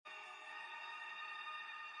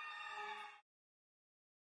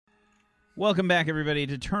Welcome back, everybody,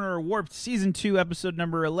 to Turner Warped Season 2, Episode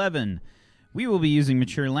number 11. We will be using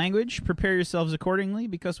mature language. Prepare yourselves accordingly,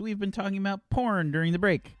 because we've been talking about porn during the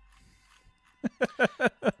break.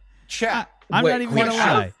 Chat. I'm not even going to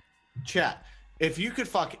lie. Chat. If you could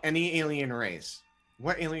fuck any alien race,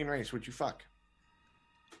 what alien race would you fuck?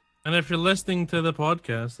 And if you're listening to the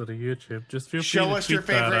podcast or the YouTube, just feel free Show to us your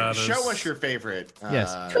tweet that favorite. at Show us. us your favorite.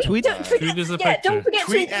 Yes. Tweet Tweet us a yeah, picture. don't forget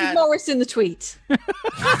Tweet to at- include Morris in the tweet.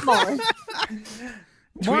 Morris.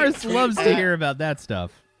 Morris tweet loves to at- hear about that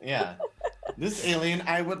stuff. Yeah. This alien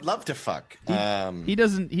I would love to fuck. He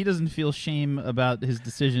doesn't feel shame about his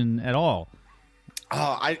decision at all.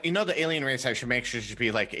 Oh, the alien race I should make sure should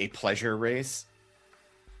be like a pleasure race.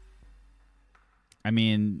 I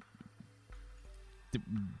mean,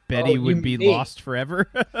 Betty you would be mean- lost forever.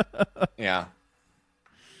 Yeah.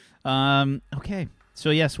 Okay.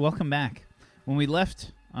 So, yes, welcome back. When we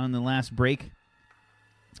left on the last break,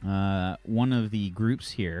 one of the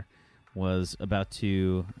groups here was about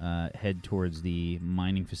to head towards the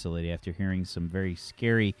mining facility after hearing some very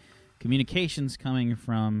scary communications coming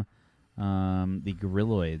from the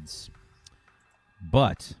Gorilloids.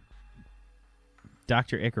 But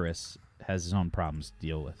Dr. Icarus has his own problems to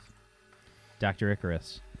deal with. Dr.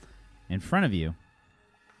 Icarus, in front of you,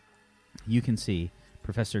 you can see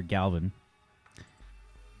Professor Galvin,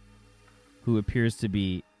 who appears to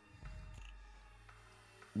be,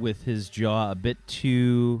 with his jaw a bit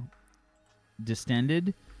too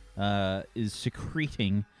distended, is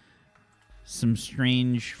secreting some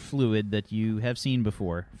strange fluid that you have seen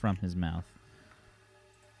before from his mouth.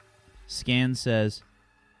 Scan says,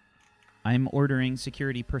 "I'm ordering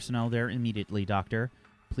security personnel there immediately, Doctor.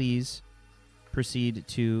 Please proceed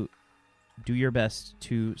to do your best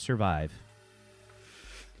to survive."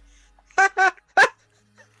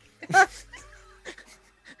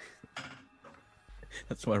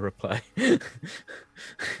 That's my reply.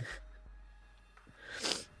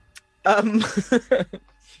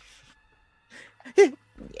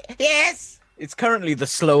 Yes. It's currently the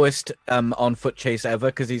slowest on foot chase ever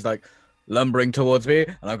because he's like lumbering towards me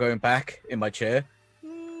and I'm going back in my chair.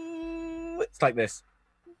 It's like this.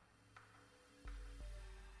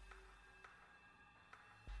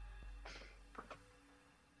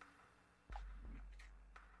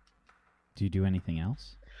 Do you do anything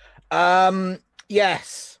else?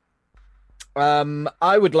 Yes.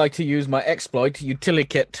 I would like to use my exploit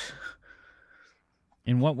Utilikit.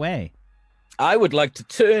 In what way? I would like to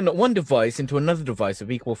turn one device into another device of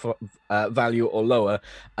equal value or lower,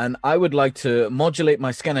 and I would like to modulate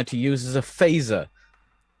my scanner to use as a phaser.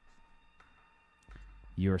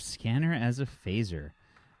 Your scanner as a phaser.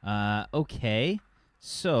 Okay.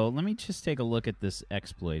 So let me just take a look at this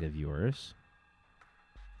exploit of yours.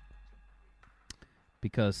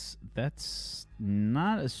 Because that's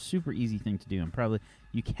not a super easy thing to do. And probably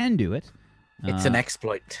you can do it. It's an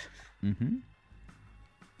exploit. Mm-hmm.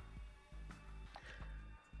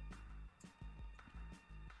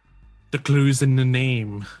 The clue's in the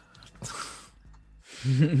name.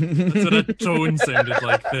 That's what a tone sounded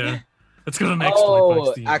like there. It's got an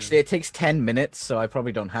exploit. Oh, actually, it takes 10 minutes, so I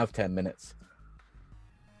probably don't have 10 minutes.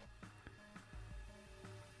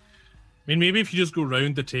 I mean, maybe if you just go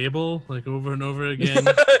round the table, like over and over again.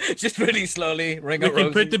 Just really slowly ring We a can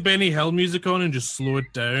Rosie. put the Benny Hill music on and just slow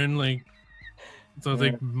it down, like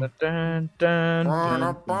something. Dun, dun,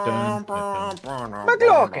 dun, dun, dun.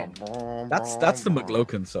 McLaughlin. That's the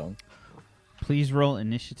McLaughlin song. Please roll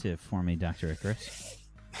initiative for me, Dr. Icarus.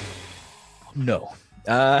 No.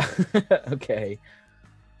 Okay.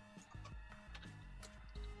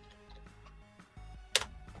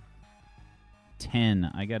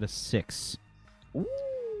 Ten. I got a 6. Ooh.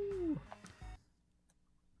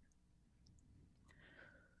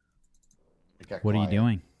 What are you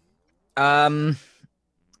doing?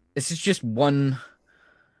 This is just one.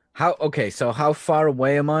 So how far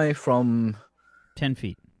away am I from 10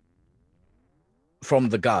 feet.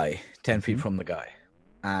 the guy? 10 feet from the guy.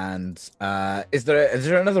 And is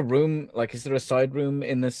there another room? Like, is there a side room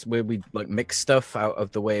in this where we like mix stuff out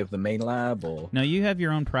of the way of the main lab? Or No, you have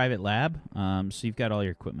your own private lab, so you've got all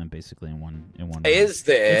your equipment basically in one room. is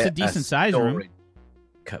there? It's a decent size room. storage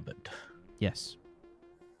cupboard. Yes.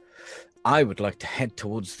 I would like to head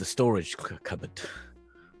towards the storage cupboard.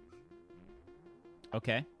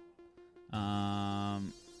 Okay.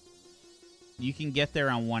 You can get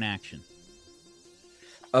there on one action.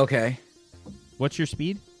 Okay. What's your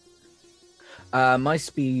speed? My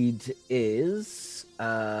speed is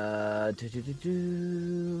My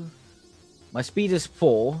speed is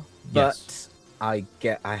 4, but Yes. I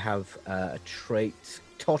have a trait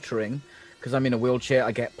tottering, because I'm in a wheelchair,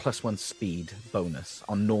 I get +1 speed bonus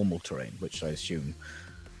on normal terrain, which I assume.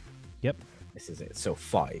 Yep. This is it. So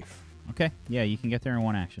 5. Okay. Yeah, you can get there in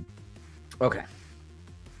 1 action. Okay.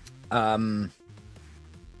 Yeah,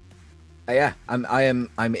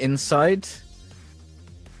 I'm inside.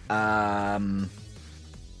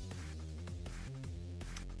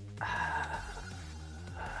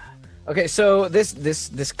 Okay, so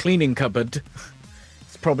this cleaning cupboard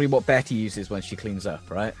is probably what Betty uses when she cleans up,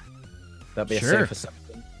 right? That'd be Sure. a safe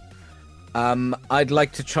assumption. I'd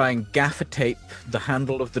like to try and gaffer tape the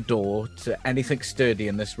handle of the door to anything sturdy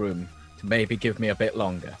in this room to maybe give me a bit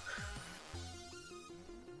longer.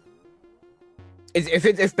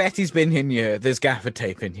 If Betty's been in here, there's gaffer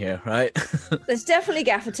tape in here, right? There's definitely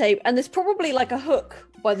gaffer tape, and there's probably like a hook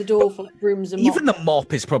by the door for like brooms and Even mops. the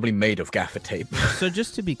mop is probably made of gaffer tape. So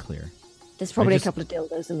just to be clear, There's probably I just- a couple of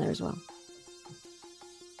dildos in there as well.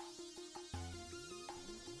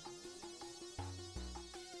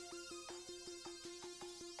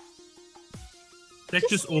 Deck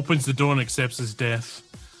just opens the door and accepts his death.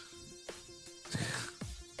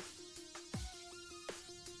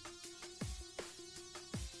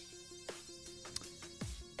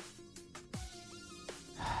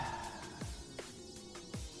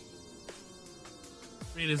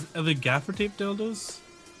 Wait, are the gaffer tape dildos?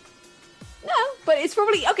 No, but it's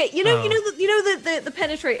probably okay. You know, Oh. you know the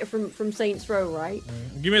penetrator from Saints Row, right?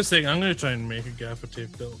 Give me a second. I'm gonna try and make a gaffer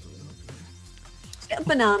tape dildo. Just get a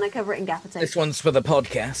banana, cover it in gaffer tape. This one's for the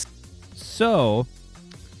podcast. so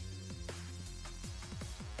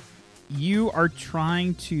you are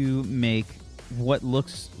trying to make what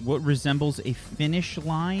resembles a finish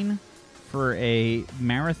line for a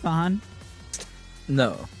marathon.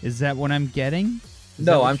 No. Is that what I'm getting? Is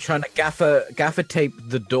that No, what I'm trying to gaffer tape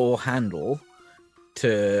the door handle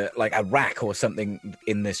to like a rack or something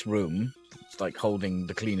in this room. It's like holding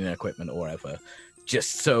the cleaning equipment or whatever.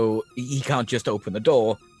 Just so he can't just open the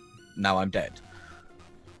door. Now I'm dead.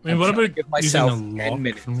 I mean, I'm what trying to about give using myself a 10 lock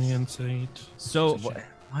minutes. from the inside? So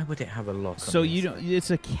Why would it have a lock? So on you this? don't. It's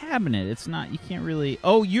a cabinet. It's not. You can't really.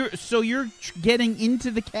 Oh, you're getting into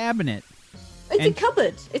the cabinet. It's and- a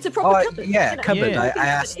cupboard. It's a proper Oh, cupboard. yeah, you know. cupboard. Yeah. I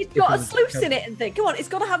asked. It's if got it a was sluice cupboard. in it and thing. Come on, it's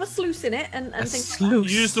got to have a sluice in it and A things. sluice.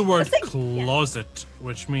 You use the word think- yeah. closet,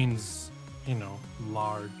 which means,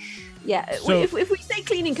 large. Yeah, So- if we say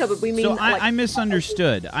cleaning cupboard, we mean So like, I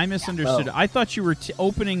misunderstood. I misunderstood. Oh. I thought you were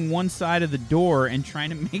opening one side of the door and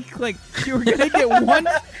trying to make like you were gonna get one.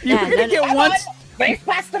 You were Yeah, gonna no, get no. one.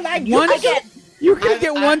 Past the line. One. Again. You were gonna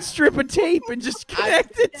get I- one strip of tape and just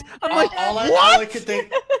connect it. I'm like, all what? I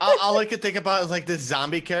could think about is like this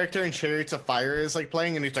zombie character in Chariots of Fire is like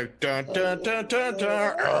playing, and he's like dun dun dun dun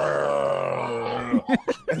dun,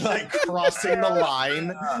 and like crossing the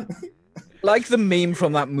line. Like the meme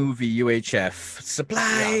from that movie UHF.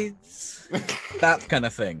 Supplies. That kind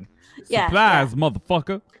of thing. yeah. Supplies,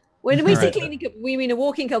 motherfucker. When we say Right. cleaning cupboard, we mean a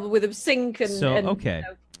walking cupboard with a sink and, So, and okay. you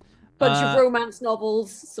know, bunch Uh, of romance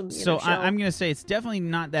novels. Some you So know, shelves. I'm gonna say it's definitely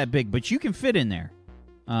not that big, but you can fit in there.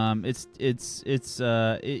 You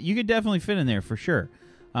could definitely fit in there for sure.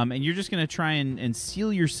 And you're just gonna try and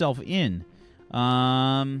seal yourself in.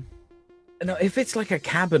 No, if it's like a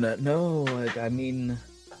cabinet, no. I mean,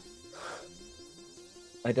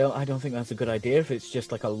 I don't think that's a good idea. If it's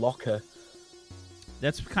just like a locker,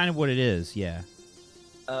 That's kind of what it is. Yeah,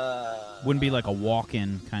 wouldn't be like a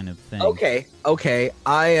walk-in kind of thing. Okay.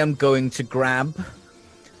 I am going to grab,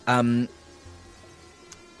 as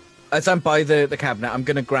I'm by the cabinet, I'm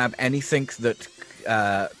going to grab anything that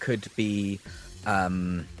could be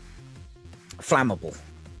flammable.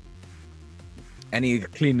 Any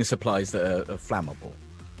cleaning supplies that are flammable.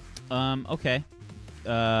 Okay.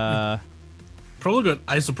 Probably got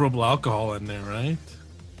isopropyl alcohol in there, right?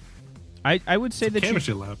 I would say that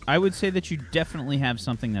Chemistry lab. I would say that you definitely have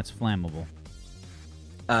something that's flammable.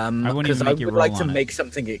 wouldn't Because even I make you would roll like to on it. make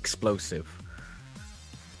something explosive.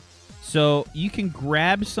 So you can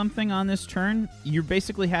grab something on this turn. You're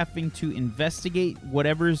basically having to investigate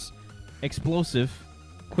whatever's explosive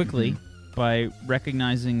quickly by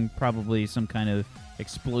recognizing probably some kind of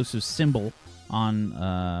explosive symbol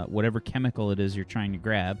on whatever chemical it is you're trying to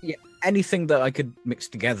grab. Yeah, anything that I could mix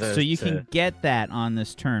together. So you to- can get that on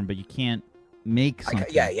this turn, but you can't make I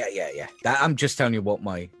something. ca- yeah. I'm just telling you what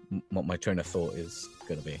my train of thought is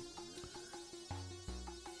going to be.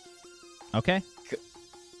 Okay.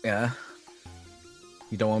 Yeah.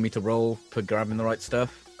 You don't want me to roll for grabbing the right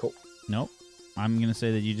stuff? Cool. Nope. I'm gonna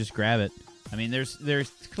say that you just grab it. I mean, there's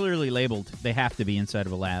clearly labeled. They have to be inside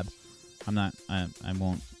of a lab. I'm not. I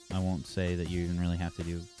won't say that you even really have to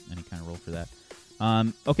do any kind of roll for that.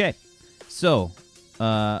 Okay. So,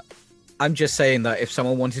 I'm just saying that if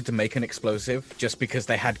someone wanted to make an explosive just because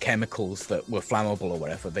they had chemicals that were flammable or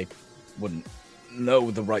whatever, they wouldn't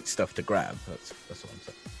know the right stuff to grab. That's what I'm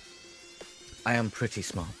saying. I am pretty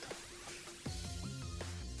smart.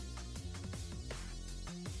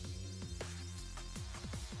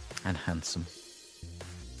 And handsome.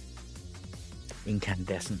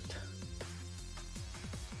 Incandescent.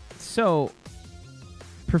 So,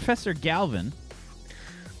 Professor Galvin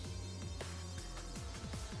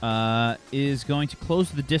is going to close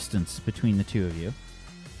the distance between the two of you.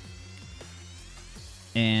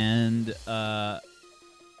 And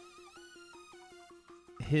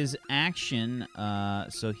his action,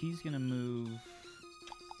 so he's going to move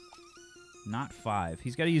not 5.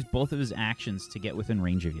 He's got to use both of his actions to get within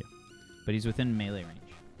range of you. But he's within melee range.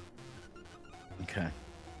 Okay.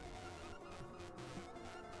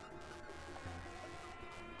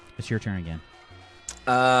 It's your turn again.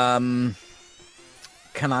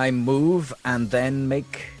 Can I move and then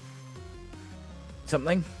make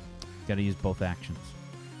something? Got to use both actions.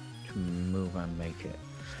 To move and make it.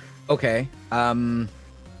 Okay.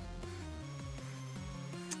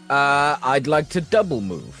 I'd like to double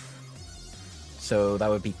move. So that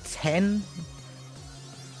would be 10.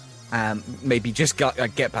 Maybe just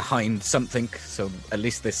get behind something, so at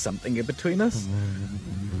least there's something in between us.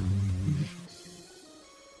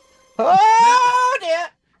 Oh dear!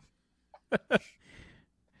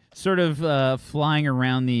 Sort of flying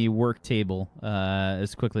around the work table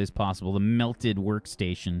as quickly as possible, the melted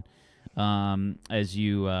workstation, as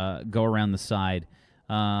you go around the side.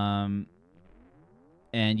 And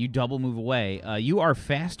you double move away. You are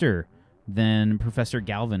faster than Professor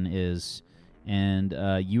Galvin is, and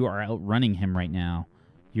you are outrunning him right now.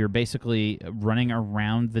 You're basically running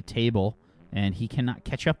around the table, and he cannot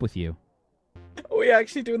catch up with you. Are we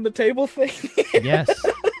actually doing the table thing? Yes.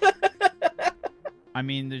 I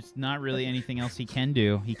mean, there's not really anything else he can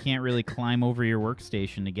do. He can't really climb over your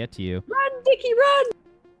workstation to get to you. Run, Dickie, run!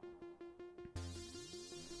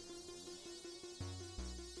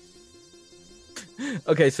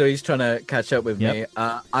 Okay, so he's trying to catch up with Yep. me.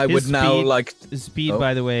 I His would now speed- like... His speed, Oh.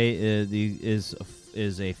 by the way, is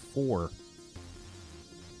a 4.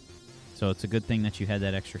 So it's a good thing that you had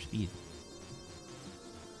that extra speed.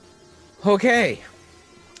 Okay.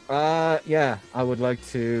 Yeah, I would like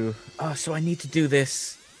to... Oh, so I need to do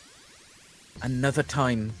this another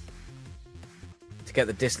time to get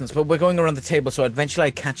the distance. But we're going around the table, so eventually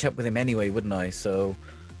I'd catch up with him anyway, wouldn't I? So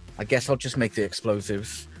I guess I'll just make the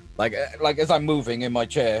explosives. Like as I'm moving in my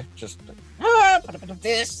chair, just... put a bit of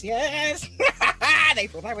this, yes! They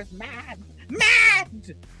thought I was mad!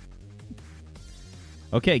 Mad!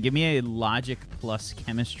 Okay, give me a logic plus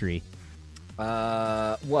chemistry.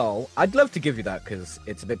 Well, I'd love to give you that because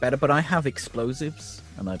it's a bit better, but I have explosives,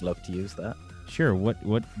 and I'd love to use that. Sure, what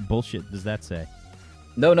bullshit does that say?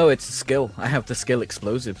 No, it's a skill. I have the skill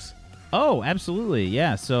explosives. Oh, absolutely,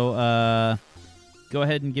 yeah. So, go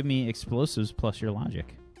ahead and give me explosives plus your logic.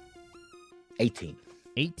 18.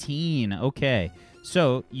 18, okay.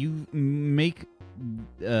 So, you make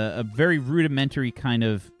a very rudimentary kind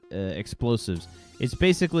of explosives. It's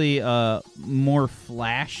basically more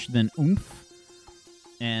flash than oomph.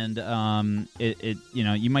 And it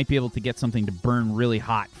you might be able to get something to burn really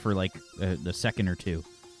hot for like a second or two.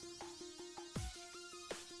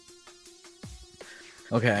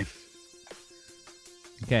 Okay.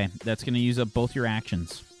 Okay, that's going to use up both your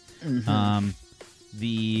actions. Mm-hmm.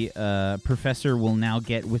 The professor will now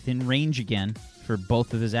get within range again for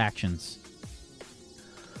both of his actions.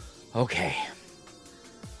 Okay.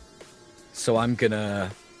 So I'm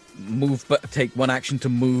gonna move, but take one action to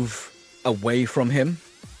move away from him.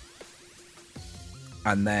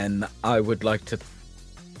 And then I would like to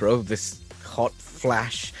throw this hot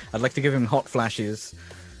flash. I'd like to give him hot flashes.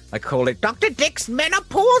 I call it Dr. Dick's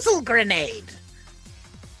menopausal grenade.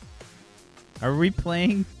 Are we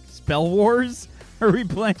playing Spell Wars? Are we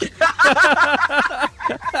playing?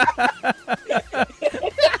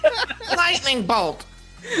 Lightning bolt.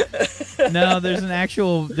 No, there's an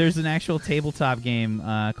actual tabletop game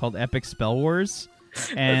called Epic Spell Wars,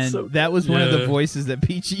 and so that was one of the Yeah. voices that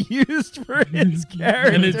Peachy used for his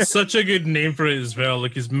character. And it's such a good name for it as well,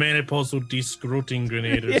 like his menopausal de-scroting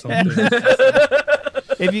grenade or Yeah. something.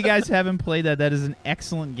 If you guys haven't played that, that is an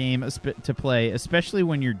excellent game to play, especially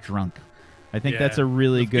when you're drunk. I think that's a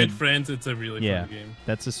really With good friends, it's a really Yeah. fun game.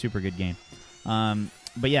 That's a super good game.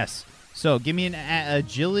 But yes, so give me an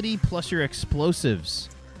agility plus your explosives.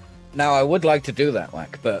 Now, I would like to do that,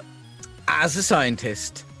 Wack, but as a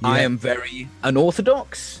scientist, Yeah. I am very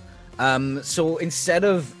unorthodox. So instead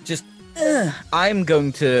of just, I'm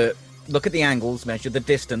going to look at the angles, measure the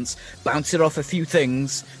distance, bounce it off a few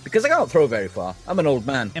things, because I can't throw very far. I'm an old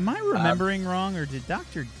man. Am I remembering wrong, or did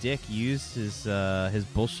Dr. Dick use his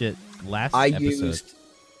bullshit last episode?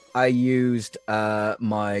 I used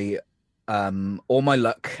my all my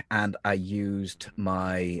luck, and I used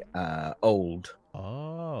my old.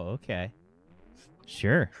 Oh, okay.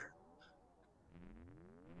 Sure.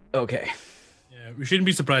 Okay. Yeah, we shouldn't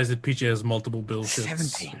be surprised if PJ has multiple bullshits.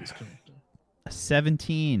 17. A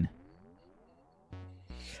 17.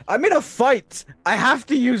 I'm in a fight. I have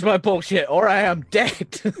to use my bullshit, or I am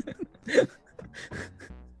dead.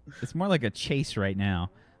 It's more like a chase right now.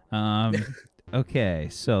 Okay,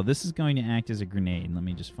 so this is going to act as a grenade. Let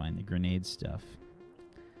me just find the grenade stuff.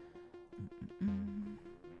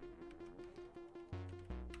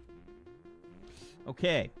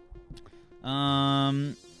 Okay.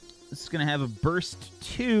 This is going to have a burst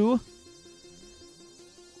 2.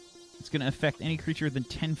 It's going to affect any creature within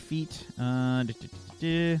 10 feet. And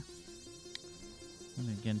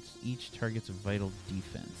against each target's vital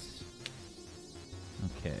defense.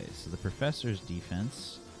 Okay, so the professor's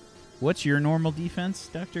defense. What's your normal defense,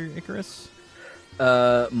 Dr. Icarus?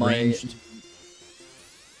 My Ranged.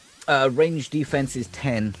 Range defense is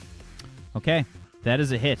 10. Okay, that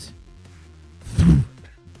is a hit.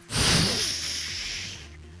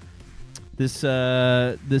 This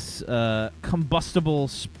combustible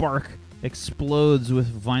spark explodes with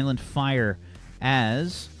violent fire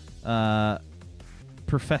as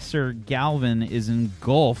Professor Galvin is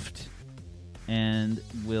engulfed and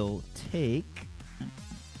will take.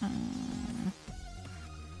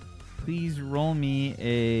 Please roll me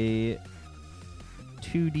a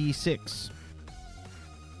 2d6.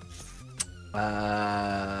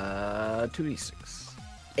 2d6.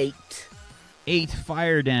 8. 8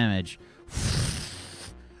 fire damage.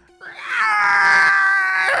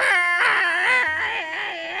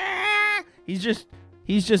 He's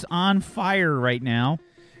just on fire right now.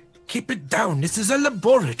 Keep it down. This is a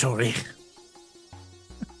laboratory.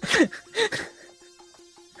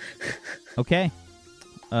 Okay.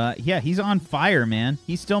 Yeah, he's on fire, man.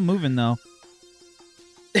 He's still moving though.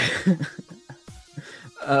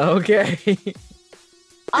 Okay.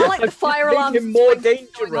 I like the fire I've alarm made him more going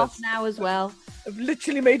dangerous. off now as well. I've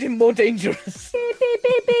literally made him more dangerous. Beep, beep,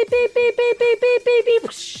 beep, beep, beep, beep, beep, beep, beep, beep, beep.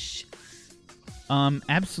 Whoosh.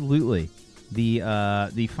 Absolutely.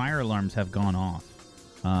 The fire alarms have gone off.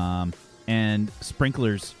 And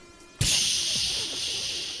sprinklers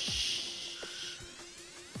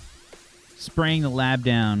spraying the lab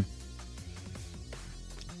down.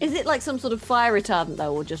 Is it like some sort of fire retardant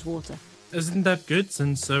though, or just water? Isn't that good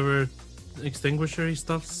since our extinguisher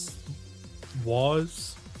stuff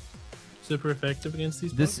was super effective against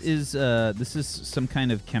these This bugs? is some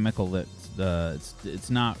kind of chemical that it's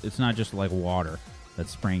not just like water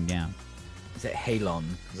that's spraying down. Is it Halon?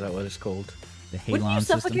 Is that what it's called? The Wouldn't you halon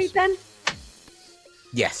suffocate systems. then?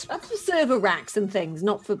 Yes. That's for server racks and things,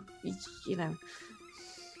 not for, you know.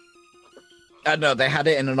 No, they had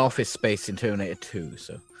it in an office space in Terminator 2,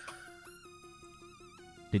 so.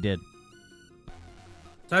 They did.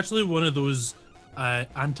 It's actually one of those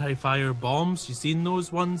anti-fire bombs. You seen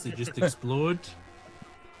those ones? They just explode.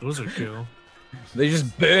 Those are cool. They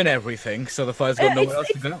just burn everything, so the fire's got nowhere else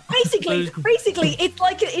to go. Basically,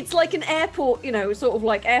 it's like an airport, you know, sort of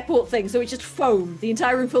like airport thing. So it's just foam. The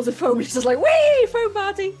entire room fills with foam. It's just like, whee, foam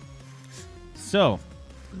party. So,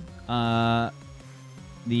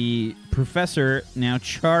 the professor, now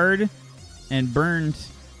charred and burned,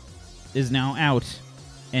 is now out,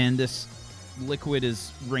 and this liquid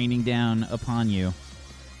is raining down upon you.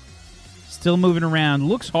 Still moving around.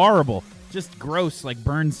 Looks horrible. Just gross, like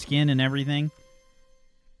burned skin and everything.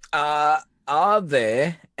 Are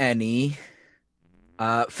there any...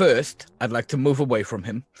 first, I'd like to move away from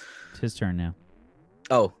him. It's his turn now.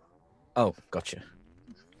 Oh, gotcha.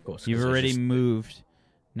 Of course. You've 'cause I already just- moved.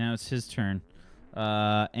 Now it's his turn.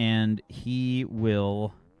 And he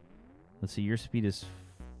will... Let's see, your speed is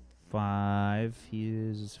 5.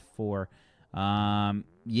 His is 4.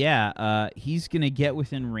 He's going to get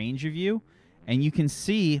within range of you. And you can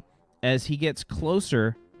see, as he gets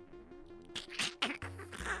closer...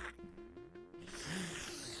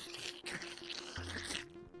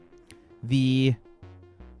 The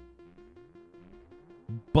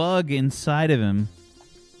bug inside of him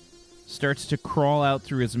starts to crawl out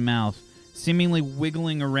through his mouth, seemingly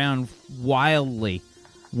wiggling around wildly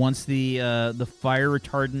once the fire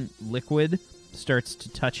retardant liquid starts to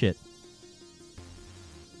touch it.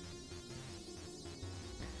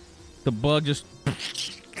 The bug just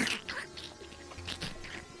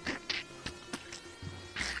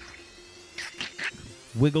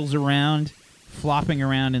wiggles around, flopping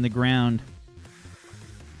around in the ground,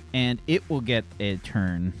 and it will get a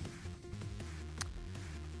turn.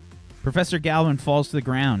 Professor Galvin falls to the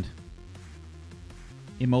ground,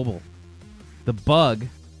 immobile. The bug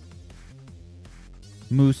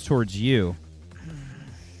moves towards you.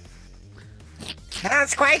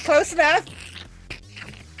 That's quite close enough.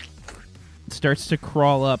 It starts to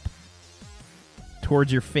crawl up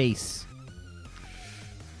towards your face.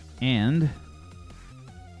 And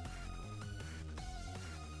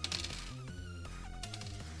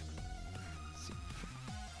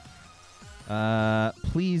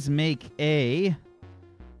please make a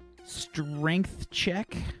strength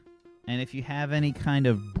check. And if you have any kind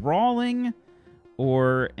of brawling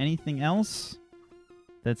or anything else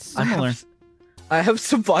that's similar. I have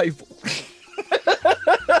survival.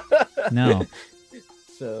 No.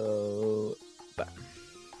 So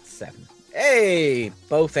 7. Hey,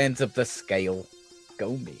 both ends of the scale.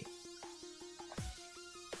 Go me.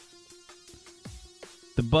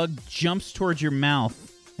 The bug jumps towards your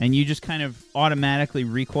mouth, and you just kind of automatically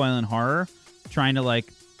recoil in horror, trying to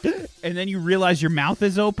and then you realize your mouth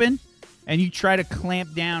is open, and you try to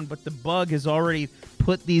clamp down, but the bug has already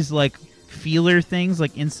put these feeler things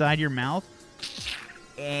inside your mouth,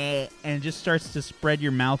 and it just starts to spread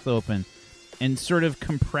your mouth open, and sort of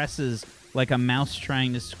compresses like a mouse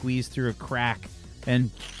trying to squeeze through a crack, and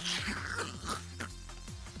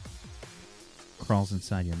crawls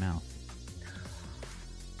inside your mouth.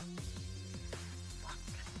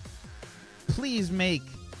 Please make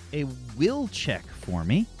a will check for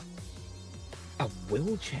me. A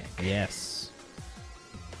will check? Yes.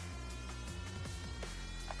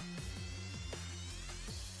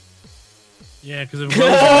 Yeah, because if Will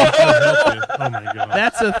help you. Oh my god.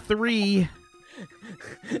 That's a 3.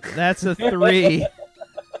 That's a 3.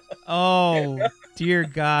 Oh, dear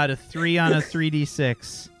God. A 3 on a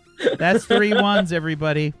 3d6. That's 3 ones,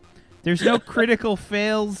 everybody. There's no critical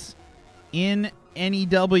fails in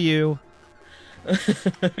NEW.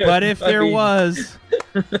 But if there was...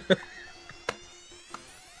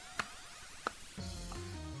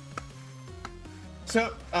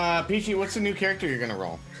 So, Peachy, what's the new character you're gonna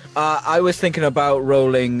roll? I was thinking about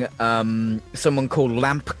rolling someone called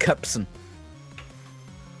Lamp Cupson.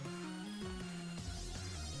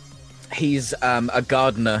 He's a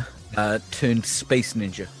gardener turned space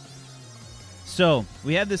ninja. So,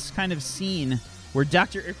 we have this kind of scene where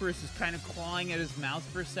Dr. Icarus is kind of clawing at his mouth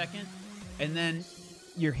for a second, and then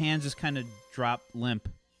your hands just kind of drop limp.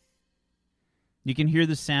 You can hear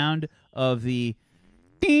the sound of the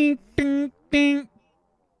ding, ding, ding,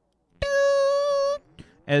 ding,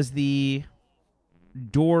 as the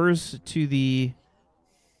doors to the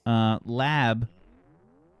lab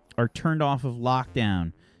are turned off of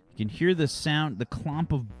lockdown. You can hear the sound, the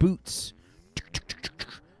clomp of boots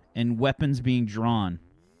and weapons being drawn.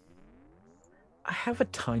 I have a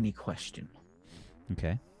tiny question.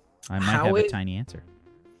 Okay. I might have a tiny answer.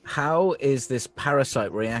 How is this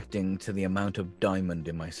parasite reacting to the amount of diamond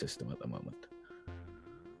in my system at the moment?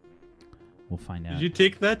 We'll find out. Did you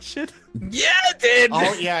take that shit? Yeah, I did!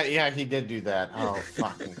 Oh, yeah, he did do that. Oh,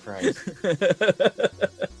 fucking Christ.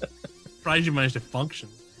 Surprised you managed to function.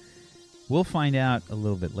 We'll find out a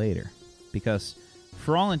little bit later. Because,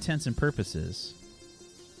 for all intents and purposes,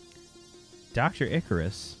 Dr.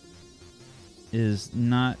 Icarus is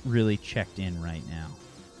not really checked in right now.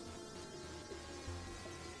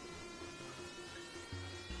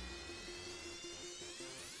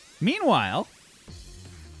 Meanwhile,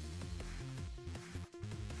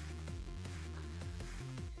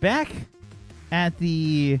 back at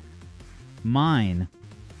the mine.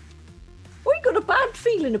 We got a bad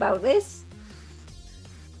feeling about this.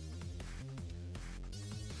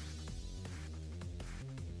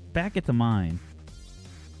 Back at the mine.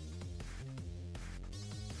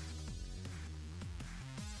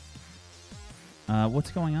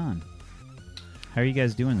 What's going on? How are you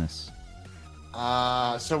guys doing this?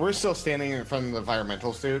 So we're still standing in front of the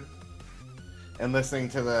environmental suit and listening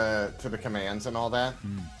to the commands and all that.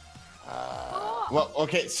 Well,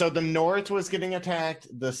 okay, so the north was getting attacked,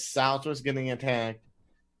 the south was getting attacked,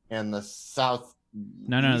 and the south.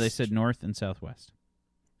 No, they said north and southwest.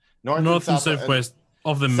 North and southwest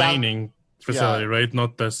of the mining facility, yeah. right?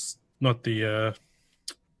 Not the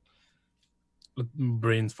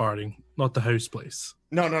brains farting, not the house place.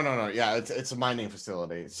 No. Yeah, it's a mining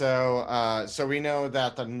facility. So we know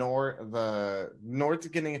that the north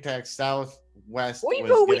is getting attacked, southwest. We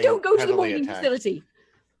don't go to the mining facility.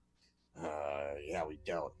 Yeah, we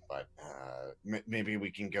don't. But maybe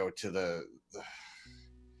we can go to the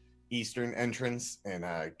eastern entrance and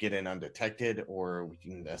get in undetected, or we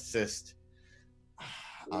can assist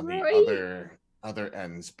on the other other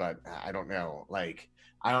ends, but I don't know. Like,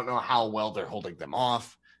 I don't know how well they're holding them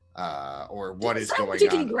off, or what Doesn't is sound going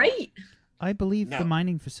particularly on. great. I believe No. the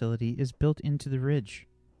mining facility is built into the ridge.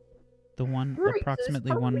 The one Right, so it's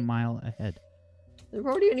approximately probably- 1 mile ahead. There's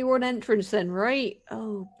probably only one entrance then, right?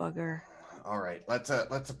 Oh, bugger. All right, let's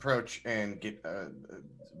approach and get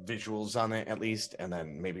visuals on it at least, and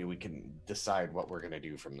then maybe we can decide what we're gonna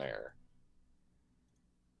do from there.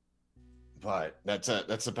 But that's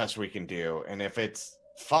the best we can do, and if it's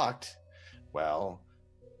fucked, well,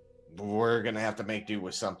 we're gonna have to make do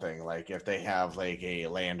with something. Like if they have like a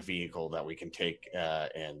land vehicle that we can take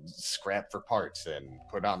and scrap for parts and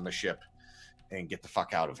put on the ship and get the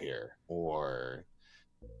fuck out of here, or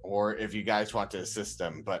if you guys want to assist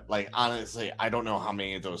them. But like honestly, I don't know how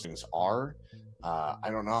many of those things are. I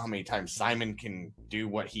don't know how many times Simon can do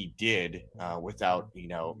what he did without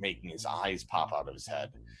making his eyes pop out of his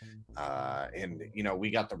head. And we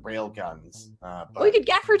got the rail guns, but We could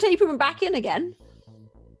gaffer tape him back in again.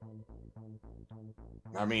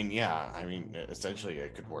 I mean, yeah, essentially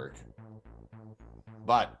it could work,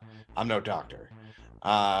 but I'm no doctor.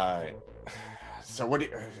 So what do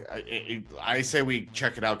I say we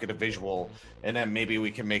check it out, get a visual, and then maybe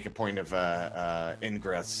we can make a point of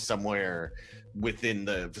ingress somewhere within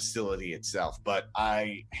the facility itself. But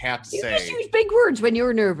I have to You say, just use big words when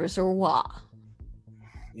you're nervous, or what?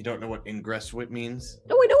 you don't know what ingress means?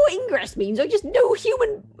 No, I know what ingress means. I just know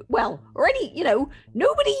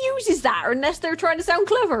nobody uses that unless they're trying to sound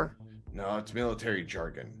clever. No, it's military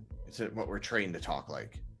jargon. It's what we're trained to talk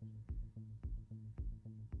like.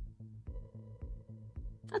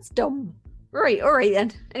 That's dumb. Right, all right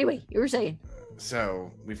then. Anyway, you were saying.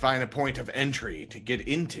 So we find a point of entry to get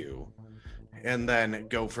into, and then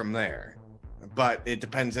go from there. But it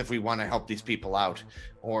depends if we want to help these people out,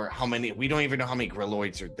 or how many. We don't even know how many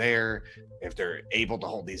grilloids are there, if they're able to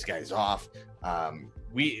hold these guys off.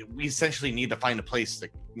 We essentially need to find a place to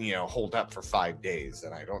hold up for 5 days,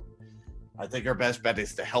 and I think our best bet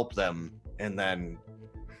is to help them and then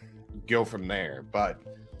go from there. But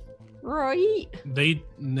Right. They'd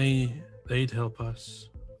help us.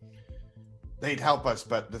 they'd help us,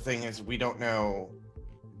 but the thing is, we don't know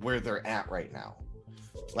where they're at right now.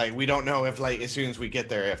 Like, we don't know if, like, as soon as we get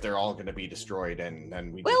there, if they're all going to be destroyed, and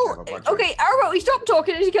then we just have Well, a bunch okay, how about we stop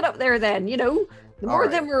talking as you get up there then, The more All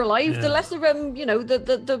of them are alive, the Yeah. less of them,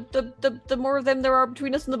 the more of them there are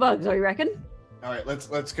between us and the bugs, I reckon. All right,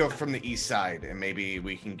 let's go from the east side, and maybe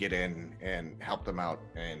we can get in and help them out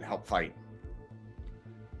and help fight.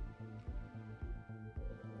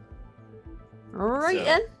 All right So-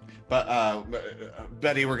 then. But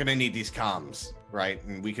Betty, we're gonna need these comms, right?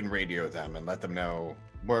 And we can radio them and let them know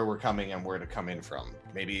where we're coming and where to come in from.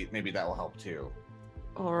 Maybe that will help too.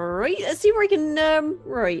 All right, let's see where I can.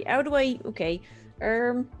 Right, how do I? Okay,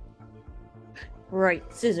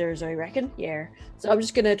 right, scissors, I reckon. Yeah. So I'm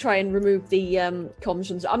just gonna try and remove the comms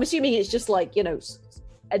from. I'm assuming it's just like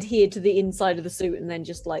adhered to the inside of the suit, and then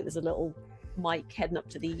just like there's a little mic heading up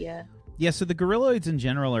to the. Yeah, so the gorilloids in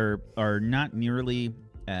general are not nearly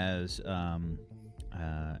as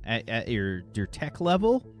at your tech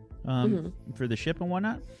level for the ship and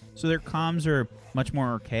whatnot. So their comms are much more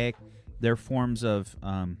archaic. Their forms of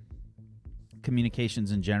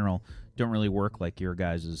communications in general don't really work like your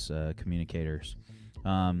guys' communicators.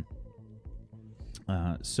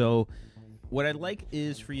 So what I'd like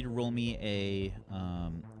is for you to roll me a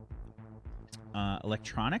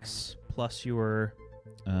electronics plus your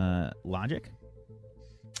logic.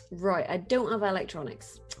 Right, I don't have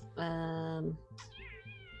electronics. Won't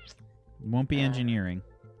be engineering.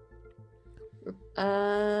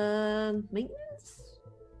 Maintenance.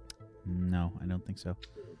 No, I don't think so.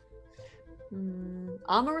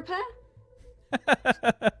 Armor repair.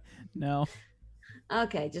 No,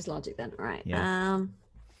 Okay, just logic then. All right. Yeah.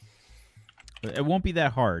 It won't be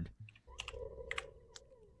that hard.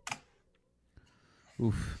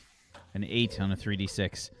 Oof, an 8 on a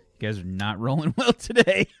 3d6. You guys are not rolling well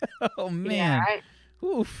today. Oh man. Yeah. Right.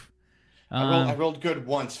 Oof. I rolled good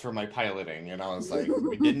once for my piloting, and I was like,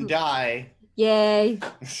 we didn't die. Yay.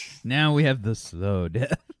 Now we have the slow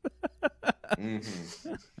death. Mhm.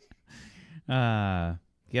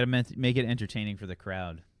 You gotta make it entertaining for the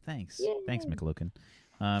crowd. Thanks. Yay. Thanks, McLoken.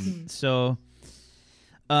 So,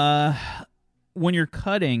 when you're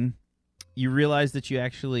cutting, you realize that you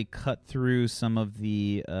actually cut through some of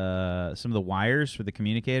the wires for the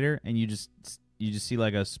communicator, and you just see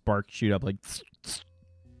like a spark shoot up, like.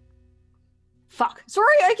 Fuck.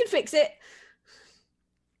 Sorry, I can fix it.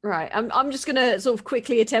 Right. I'm just gonna sort of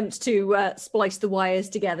quickly attempt to splice the wires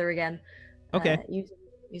together again. Okay.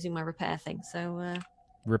 Using my repair thing. So.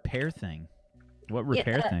 Repair thing. What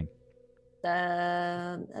repair thing?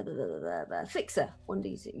 Fixer.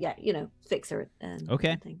 1d6. Yeah, fixer.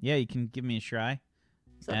 Okay. Thing. Yeah, you can give me a try.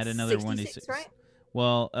 So Add that's another 66, 1d6. right?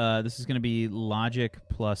 Well, this is going to be logic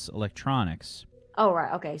plus electronics. Oh,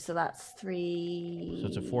 right. Okay, so that's 3. So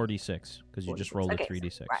it's a 4d6 because you just 46. rolled Okay, a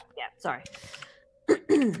 3d6. Right, yeah, sorry.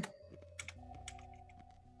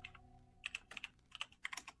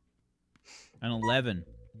 An 11.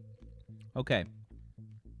 Okay.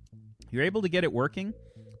 You're able to get it working,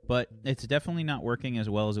 but it's definitely not working as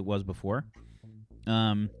well as it was before.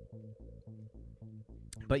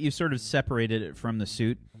 But you sort of separated it from the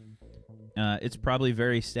suit. It's probably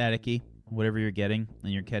very staticky, whatever you're getting,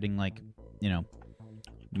 and you're getting like,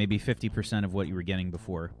 maybe 50% of what you were getting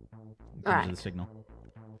before in terms of the signal.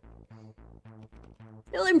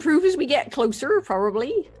 It'll improve as we get closer,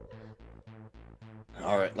 probably.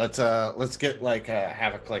 All right, let's get like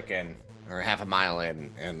half a click in or half a mile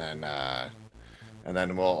in, and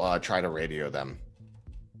then we'll try to radio them.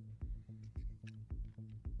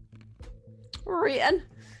 All right, then.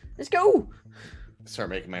 Let's go. Start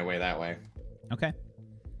making my way that way. Okay.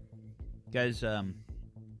 Guys,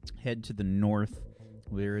 head to the north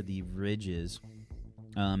where the ridge is.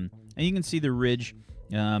 And you can see the ridge.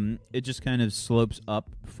 It just kind of slopes up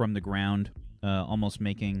from the ground, almost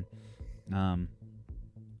making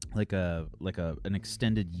like an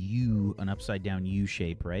extended U, an upside down U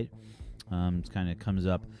shape, right? It kind of comes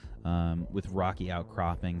up with rocky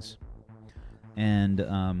outcroppings.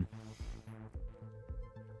 And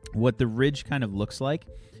what the ridge kind of looks like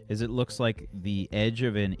is it looks like the edge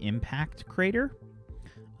of an impact crater.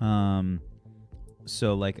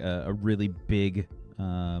 So like a really big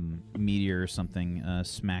meteor or something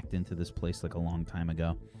smacked into this place like a long time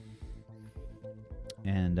ago.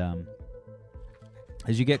 And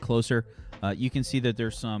as you get closer, you can see that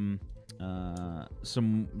there's some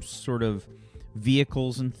sort of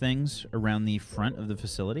vehicles and things around the front of the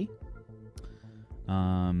facility.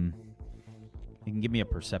 You can give me a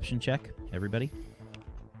perception check, everybody.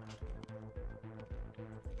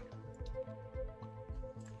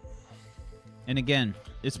 And again,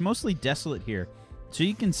 it's mostly desolate here, so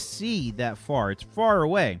you can see that far. It's far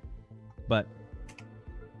away, but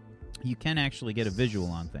you can actually get a visual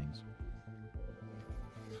on things.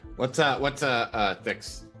 What's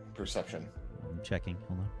Thick's perception? I'm checking.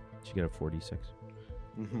 Hold on. She got a 46.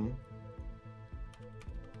 Mm-hmm.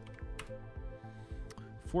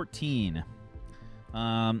 14.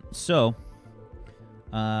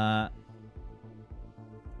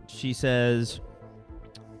 She says,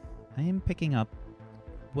 I am picking up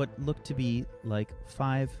what look to be like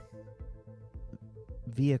 5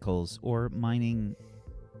 vehicles or mining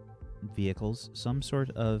vehicles, some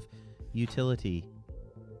sort of utility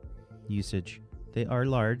usage. They are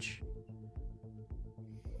large.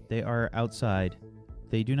 They are outside.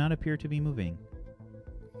 They do not appear to be moving.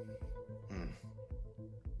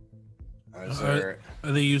 Are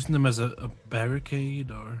they using them as a barricade,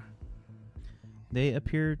 or? They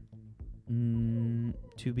appear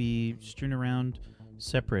to be strewn around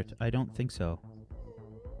separate. I don't think so.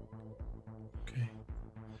 Okay.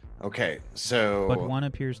 Okay, so... But one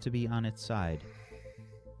appears to be on its side.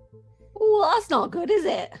 Well, that's not good, is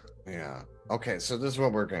it? Yeah. Okay, so this is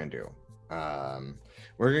what we're going to do.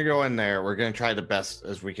 We're going to go in there. We're going to try the best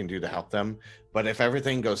as we can do to help them. But if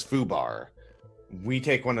everything goes foobar, we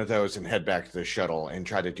take one of those and head back to the shuttle and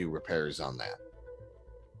try to do repairs on that.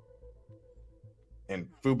 And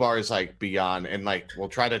foobar is like beyond, and like we'll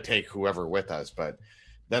try to take whoever with us. But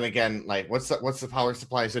then again, like what's the power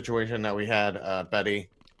supply situation that we had, Betty?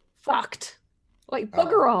 Fucked. Like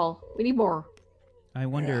bugger all. We need more. I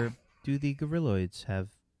wonder, do the gorilloids have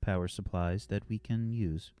power supplies that we can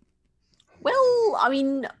use? Well, I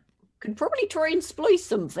mean, could probably try and splice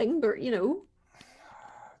something, but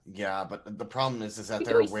Yeah, but the problem is that We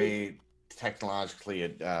they're do way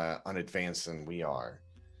technologically unadvanced than we are.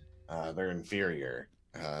 They're inferior,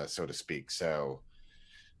 so to speak. So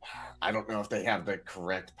I don't know if they have the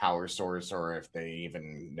correct power source, or if they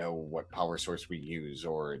even know what power source we use,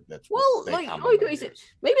 or that's well, what they like commonly is it? use.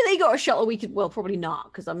 Maybe they got a shuttle. We could, well, probably not,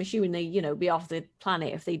 because I'm assuming they, be off the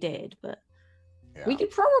planet if they did. But we Yeah. could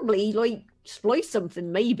probably like splice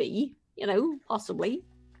something, maybe. Possibly.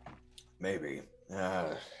 Maybe.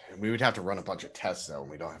 We would have to run a bunch of tests, though, and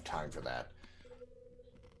we don't have time for that.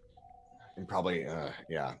 And probably,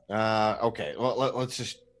 yeah. Okay, well, let's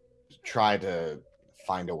just try to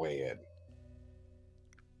find a way in.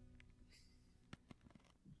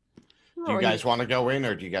 Do you Right. guys want to go in,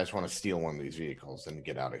 or do you guys want to steal one of these vehicles and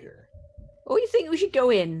get out of here? Oh, you think we should go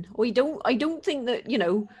in? I don't think that,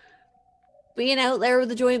 being out there with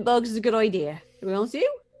the giant bugs is a good idea. To be honest with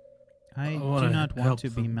you? I I do wanna not want help to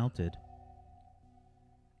be them. melted.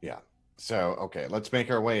 Yeah. So okay, let's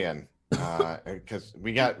make our way in. Because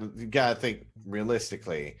we gotta think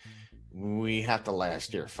realistically. We have to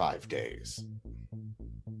last here 5 days.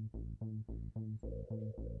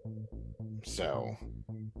 So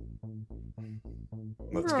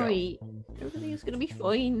let's Right. Everything is gonna be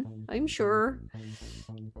fine. I'm sure.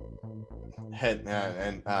 Head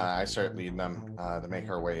and I start leading them to make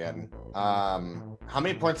our way in. How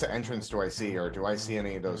many points of entrance do I see, or do I see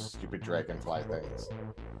any of those stupid dragonfly things?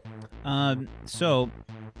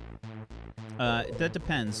 That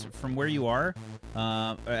depends. From where you are,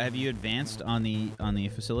 have you advanced on the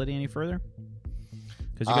facility any further?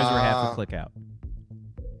 Because you guys were half a click out.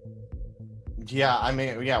 Yeah, I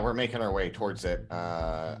mean, yeah, we're making our way towards it.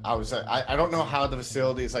 I don't know how the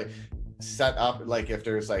facility is like set up, like if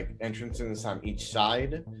there's like entrances on each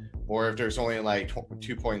side, or if there's only like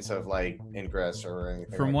 2 points of like ingress or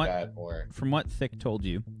anything that. Or from what Thick told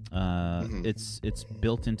you, it's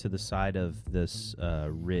built into the side of this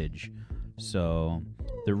ridge. So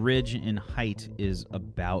the ridge in height is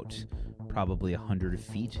about probably 100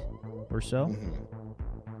 feet or so.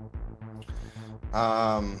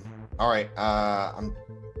 All right. I'm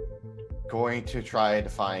going to try to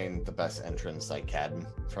find the best entrance I can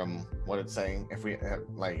from what it's saying. If we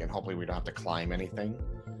and hopefully we don't have to climb anything.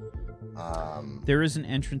 There is an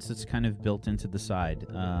entrance that's kind of built into the side.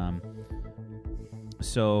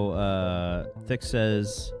 So Thick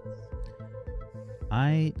says,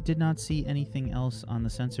 I did not see anything else on the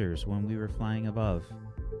sensors when we were flying above.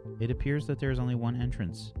 It appears that there's only one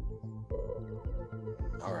entrance.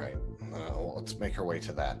 All right. Let's make our way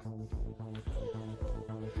to that.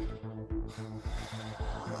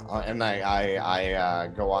 And I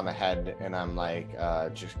go on ahead, and I'm like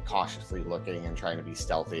just cautiously looking and trying to be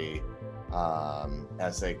stealthy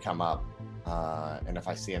as they come up. And if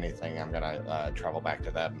I see anything, I'm gonna travel back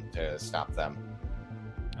to them to stop them.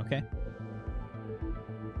 Okay.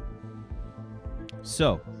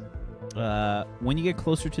 So, when you get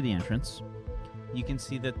closer to the entrance, you can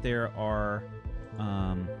see that there are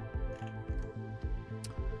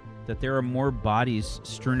more bodies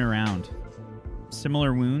strewn around,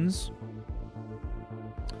 similar wounds,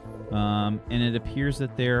 and it appears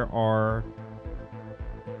that there are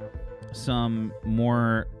some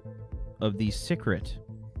more of these Secret,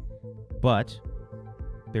 but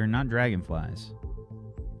they're not dragonflies.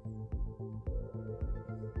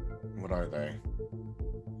 What are they?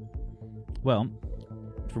 Well,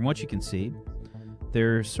 from what you can see,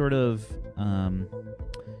 they're sort of, do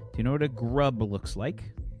you know what a grub looks like?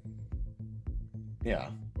 Yeah.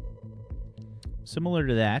 Similar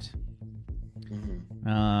to that.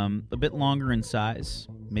 Mm-hmm. A bit longer in size,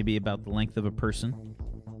 maybe about the length of a person.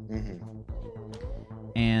 Mm-hmm.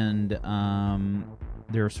 And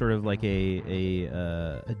they're sort of like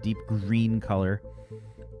a deep green color.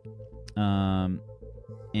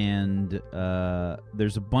 And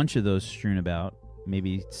there's a bunch of those strewn about,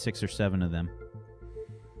 maybe 6 or 7 of them.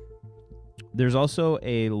 There's also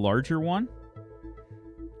a larger one,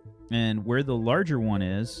 and where the larger one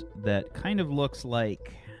is, that kind of looks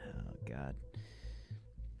like, oh god,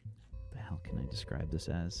 what the hell can I describe this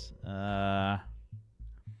as?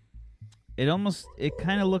 It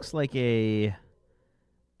kind of looks like a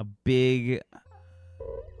big,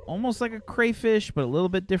 almost like a crayfish, but a little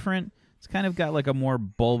bit different. It's kind of got like a more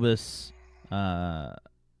bulbous, like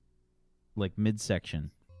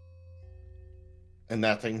midsection. And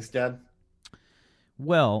that thing's dead?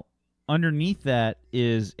 Well, underneath that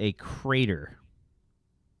is a crater.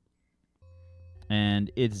 And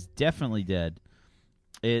it's definitely dead.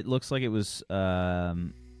 It looks like it was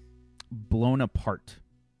blown apart.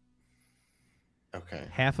 Okay.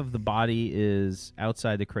 Half of the body is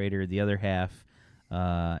outside the crater. The other half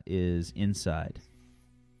is inside.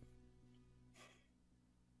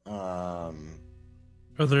 Are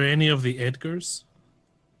there any of the Edgars?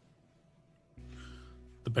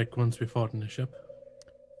 The big ones we fought in the ship?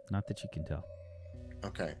 Not that you can tell.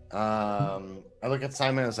 Okay. I look at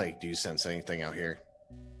Simon and I was like, do you sense anything out here?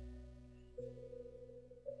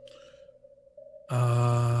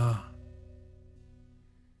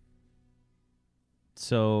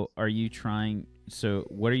 So what are you trying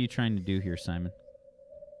to do here, Simon?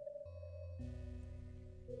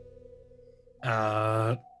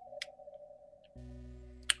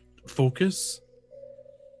 Focus.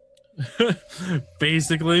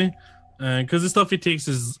 Basically. Because the stuff he takes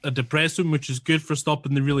is a depressant, which is good for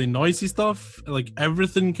stopping the really noisy stuff. Like,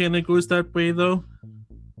 everything kind of goes that way, though.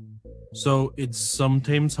 So it's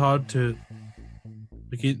sometimes hard to...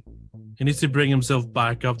 Like, he needs to bring himself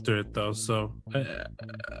back up to it, though. So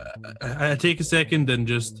I take a second and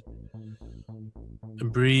just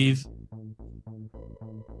breathe.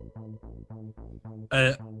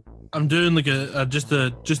 I'm doing like just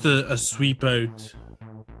a sweep out,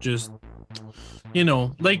 just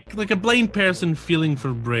like a blind person feeling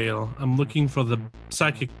for Braille. I'm looking for the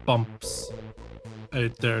psychic bumps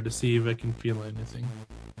out there to see if I can feel anything.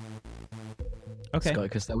 Okay.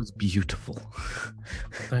 Because that was beautiful.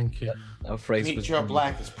 Thank you. That phrase Meet was Joe really-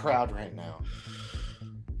 Black is proud right now.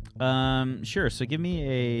 Sure. So give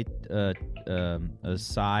me a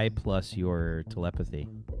psi plus your telepathy.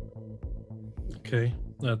 Okay,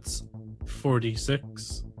 that's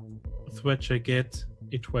 46, with which I get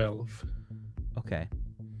a 12. Okay.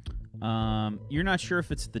 You're not sure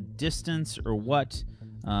if it's the distance or what,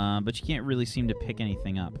 but you can't really seem to pick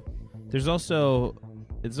anything up. There's also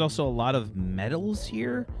a lot of metals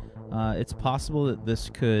here. It's possible that this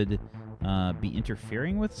could be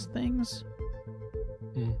interfering with things.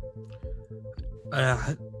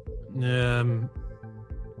 I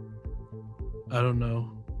don't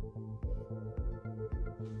know.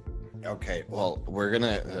 Okay, well, we're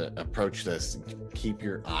gonna approach this. Keep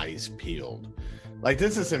your eyes peeled. Like,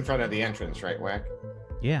 this is in front of the entrance, right, Wack?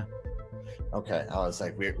 Yeah. Okay, I was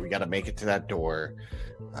like, we got to make it to that door.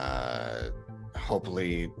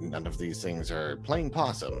 Hopefully, none of these things are playing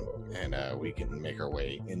possum, and we can make our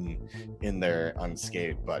way in there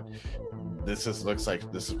unscathed. But looks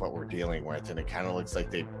like this is what we're dealing with, and it kind of looks like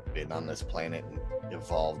they've been on this planet and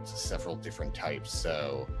evolved several different types.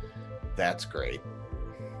 So that's great.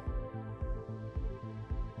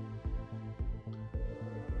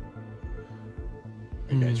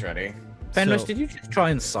 You guys ready? Fenris, So- did you just try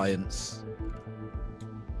and science?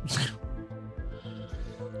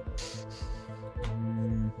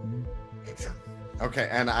 Okay,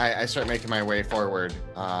 and I start making my way forward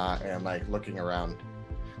and like looking around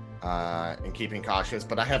and keeping cautious,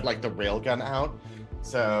 but I have like the railgun out,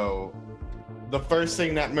 so the first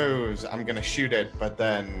thing that moves, I'm gonna shoot it, but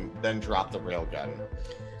then drop the railgun.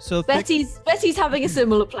 So Betty's having a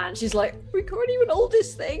similar plan. She's like, we can't even hold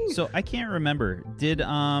this thing. So I can't remember. Did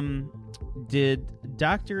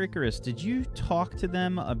Dr. Icarus, did you talk to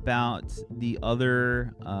them about the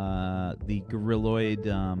other the gorilloid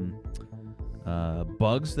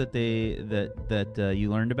bugs that you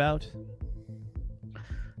learned about?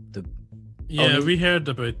 Yeah, we heard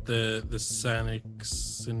about the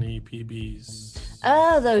Sanics and EPBs.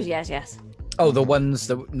 Oh, those, yes. Oh, the ones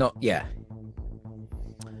that not yeah.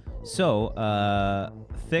 So,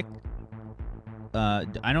 Thick.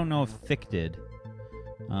 I don't know if Thick did.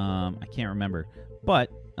 I can't remember,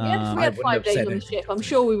 but Yeah, if we I had wouldn't 5 have days said on the it. ship, I'm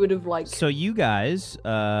sure we would have like. so you guys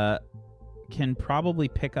can probably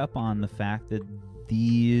pick up on the fact that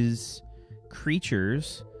these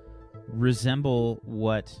creatures resemble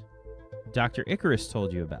what Dr. Icarus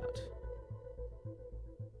told you about.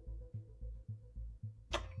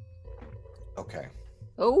 Okay.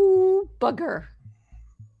 Oh, bugger.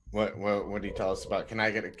 What did he tell us about? Can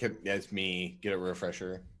I get a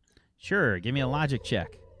refresher? Sure, give me a logic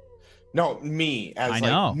check. No, me as I like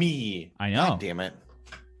know. me. I know. God damn it.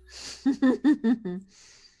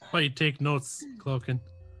 Why you take notes, Cloakin?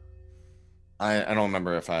 I don't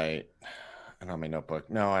remember if I don't have my notebook.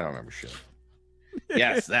 No, I don't remember shit.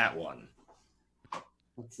 Yes, that one.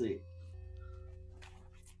 Let's see.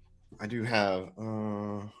 I do have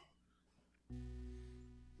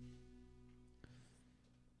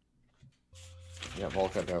yeah,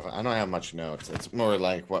 Volca. I don't have much notes. It's more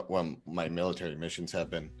like what my military missions have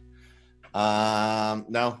been.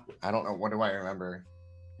 No, I don't know. What do I remember?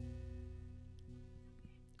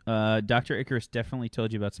 Dr. Icarus definitely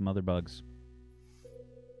told you about some other bugs.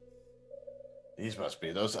 These must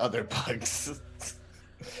be those other bugs.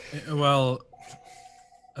 Well,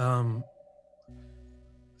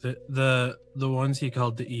 the ones he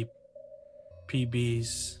called the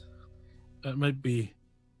EPBs, that might be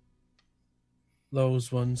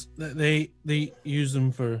those ones. They use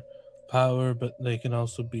them for power, but they can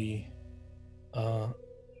also be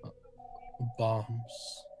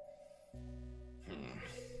bombs.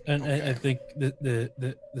 And Okay. I think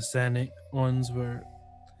the Sanic ones were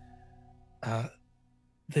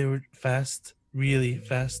they were fast, really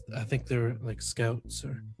fast. I think they were like scouts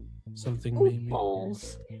or something Oh, maybe.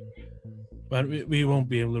 balls. But we won't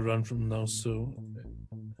be able to run from those, so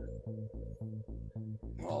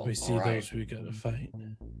Well, we see all right. those we gotta fight.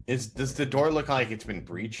 Does the door look like it's been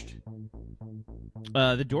breached?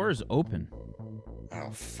 The door is open. Oh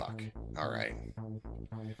fuck! All right.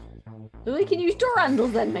 We can use door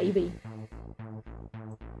handles then, maybe.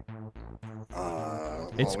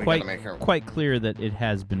 It's quite clear that it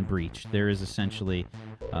has been breached. There is essentially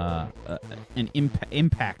an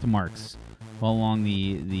impact marks along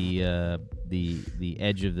the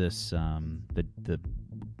edge of this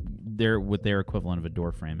what their equivalent of a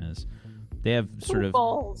door frame is. They have sort of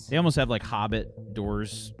Balls. they almost have like Hobbit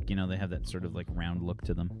doors. You know, they have that sort of like round look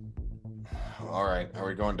to them. All right, are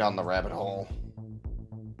we going down the rabbit hole?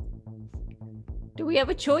 Do we have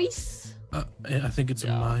a choice? I think it's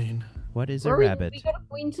mine. What is a Rory, rabbit? We gotta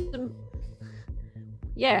point to them.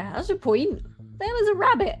 Yeah, that's a point. There was a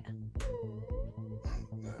rabbit.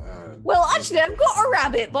 Well, actually, I've got a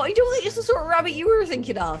rabbit, but I don't think it's the sort of rabbit you were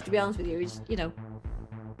thinking of. To be honest with you, it's, you know.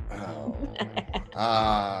 Oh.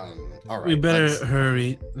 All right. We better let's-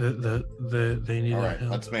 hurry. They need All our right,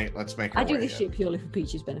 help. let's make. I our do way this in. shit purely for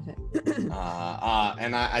Peach's benefit. And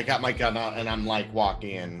I got my gun out and I'm like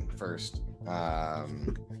walking in first.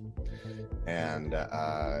 And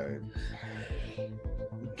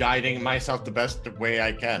guiding myself the best way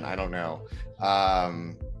I can. I don't know.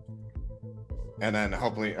 And then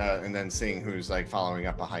hopefully, and then seeing who's like following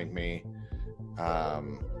up behind me.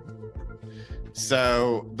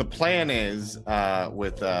 So the plan is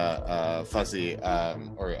with Fuzzy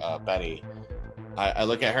or Betty. I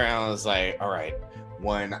look at her and I was like, all right,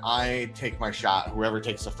 when I take my shot, whoever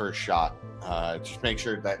takes the first shot, just make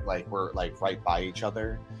sure that like we're like right by each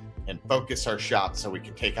other and focus our shots so we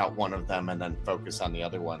can take out one of them and then focus on the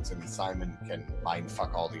other ones, and Simon can mind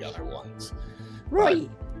fuck all the other ones. Right.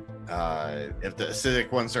 If the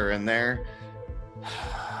acidic ones are in there,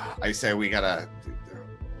 I say we gotta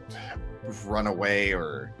run away,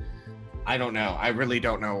 or I don't know. I really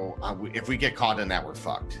don't know. If we get caught in that, we're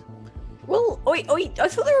fucked. Well, I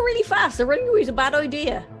thought they were really fast. So running away is a bad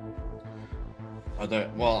idea.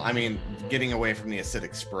 Well, I mean, getting away from the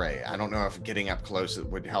acidic spray. I don't know if getting up close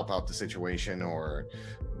would help out the situation, or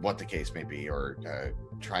what the case may be, or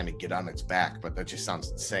trying to get on its back. But that just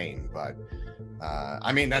sounds insane. But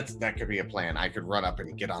I mean, that could be a plan. I could run up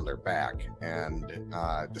and get on their back and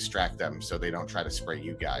distract them so they don't try to spray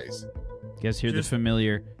you guys. You guys hear the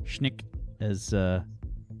familiar schnick as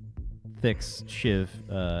Thick's shiv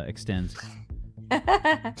extends.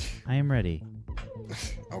 I am ready.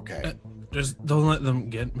 Okay. Just don't let them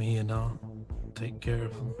get me, and I'll take care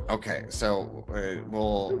of them. Okay. So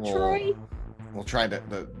we'll try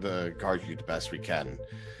to guard you the best we can.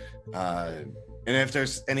 And if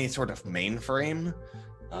there's any sort of mainframe,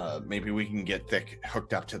 maybe we can get Thick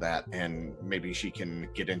hooked up to that, and maybe she can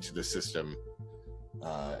get into the system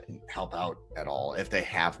and help out at all if they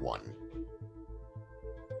have one.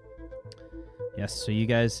 Yes, so you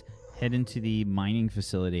guys head into the mining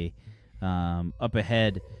facility. Up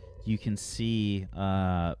ahead, you can see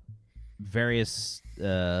various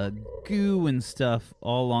goo and stuff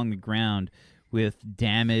all along the ground with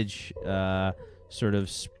damage sort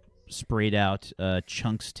of sprayed out,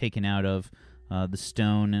 chunks taken out of the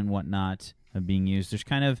stone and whatnot being used. There's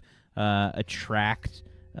kind of a tract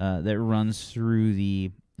that runs through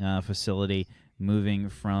the facility, moving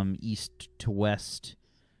from east to west.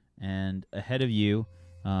 And ahead of you,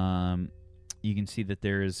 you can see that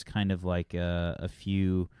there is kind of like a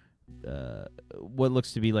few, what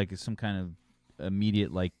looks to be like some kind of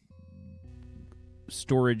immediate like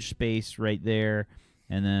storage space right there.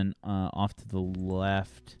 And then off to the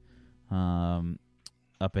left,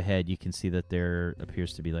 up ahead, you can see that there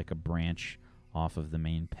appears to be like a branch off of the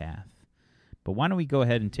main path. But why don't we go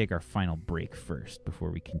ahead and take our final break first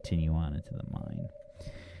before we continue on into the mine.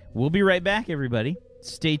 We'll be right back, everybody.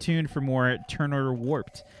 Stay tuned for more Turn Order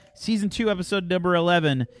Warped. Season 2, episode number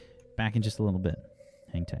 11. Back in just a little bit.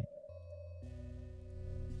 Hang tight.